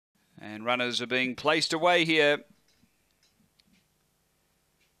And runners are being placed away here.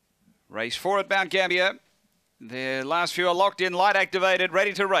 Race 4 at Mt-Gambier. Their last few are locked in, light activated,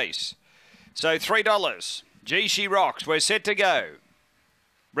 ready to race. So $3. G She Rocks. We're set to go.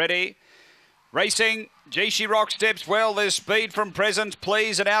 Ready. Racing. G She Rocks steps well. There's speed from Presence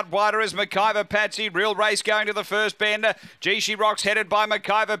Please, and out wider is McIver Patsy. Real race going to the first bend. G She Rocks headed by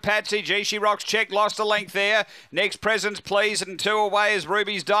McIver Patsy. G She Rocks check, lost a length there. Next Presence Please, and 2 away is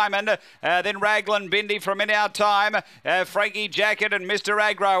Ruby's Diamond. Then Raglan Bindi from In Our Time. Frankie Jacket and Mr.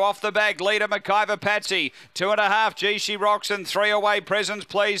 Agro off the back. Leader McIver Patsy. 2.5 G She Rocks, and 3 away Presence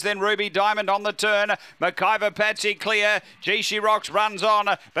Please. Then Ruby Diamond on the turn. McIver Patsy clear. G She Rocks runs on,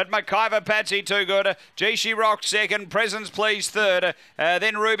 but McIver Patsy too good. G She Rocks second, Presence Please third,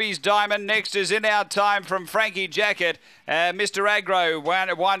 then Ruby's Diamond. Next is In Our Time from Frankie Jacket. Mr. Agro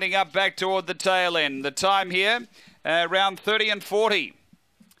winding up back toward the tail end. The time here, around 30 and 40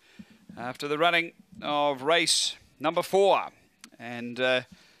 after the running of race number 4. And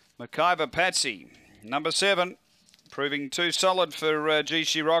McIver Patsy, number 7, proving too solid for G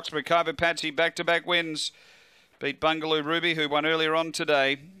She Rocks. McIver Patsy back-to-back wins. Beat Bungaloo Ruby, who won earlier on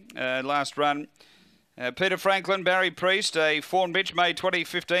today, last run. Peter Franklin, Barry Priest, a Fawn Bitch, May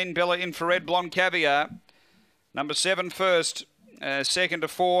 2015, Bella Infrared, Blonde Caviar. Number 7 first, second to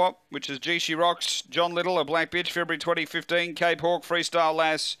 4, which is G She Rocks, John Little, a Black Bitch, February 2015, Cape Hawk, Freestyle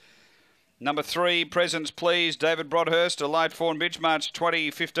Lass. Number 3, Presence Please, David Broadhurst, a Light Fawn Bitch, March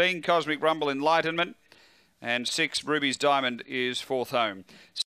 2015, Cosmic Rumble Enlightenment. And 6, Ruby's Diamond is 4th home.